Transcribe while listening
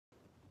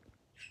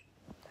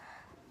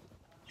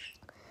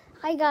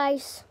Hi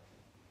guys.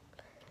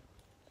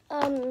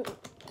 Do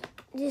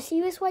you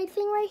see this white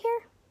thing right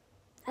here?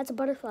 That's a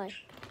butterfly. Do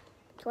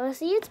you want to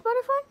see its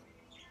butterfly?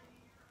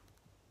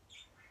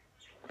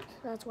 So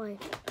that's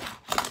white.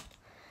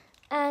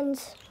 And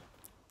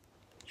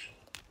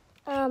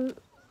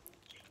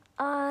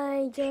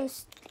I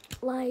just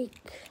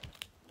like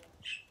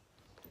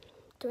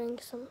doing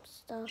some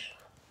stuff.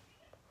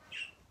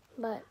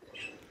 But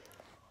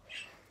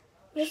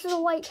this is a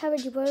white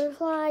cabbage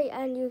butterfly,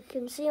 and you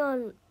can see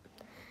on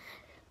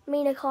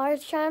Mina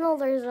Carr's channel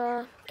there's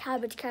a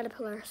cabbage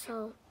caterpillar.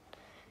 So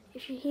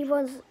if you keep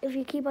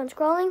on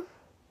scrolling,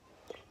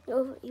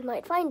 you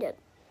might find it.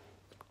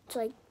 It's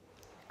like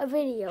a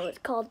video. It's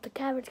called the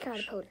cabbage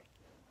caterpillar,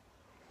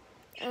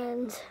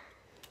 and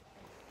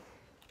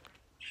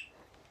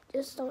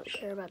just don't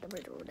care about the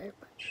bridge over there.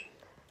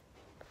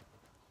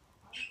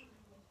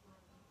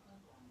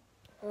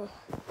 But,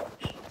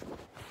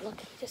 look,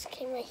 he just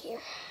came right here.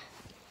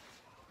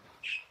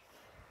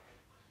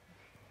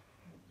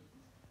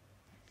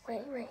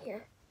 Right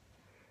here.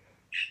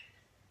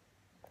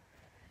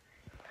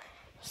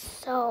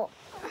 So,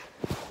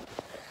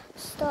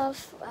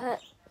 stuff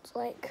that's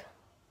like,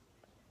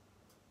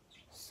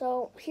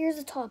 so here's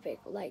the topic.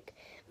 Like,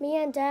 me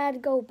and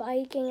Dad go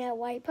biking at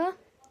Waipa,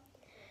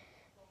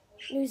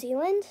 New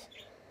Zealand,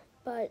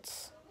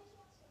 but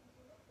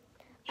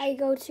I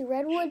go to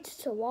Redwoods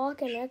to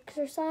walk and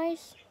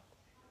exercise.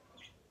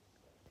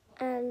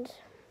 And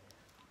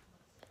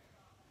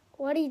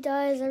what he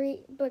does,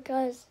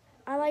 because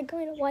I like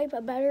going to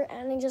Waipa better,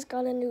 and he just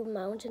got a new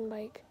mountain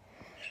bike.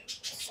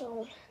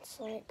 So it's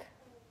like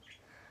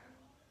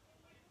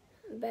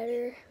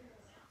better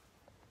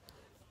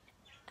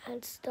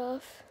and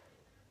stuff.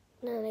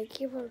 And then I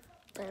keep on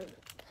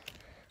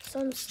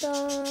some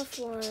stuff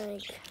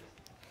like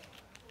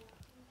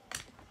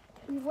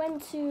we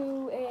went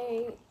to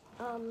a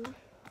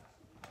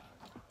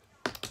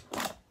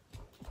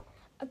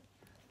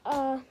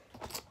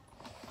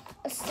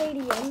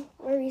stadium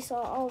where we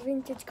saw all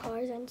vintage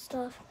cars and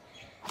stuff.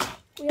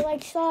 We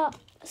like saw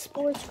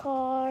sports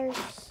cars.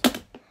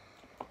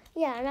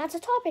 Yeah, and that's a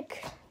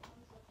topic.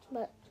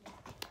 But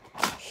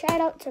shout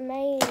out to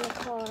May in the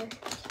car.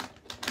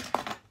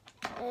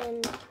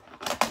 And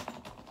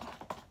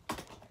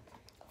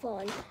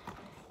Vaughn,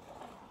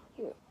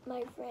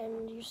 my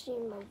friend, you've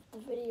seen the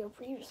video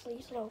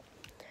previously, so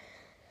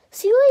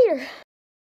see you later.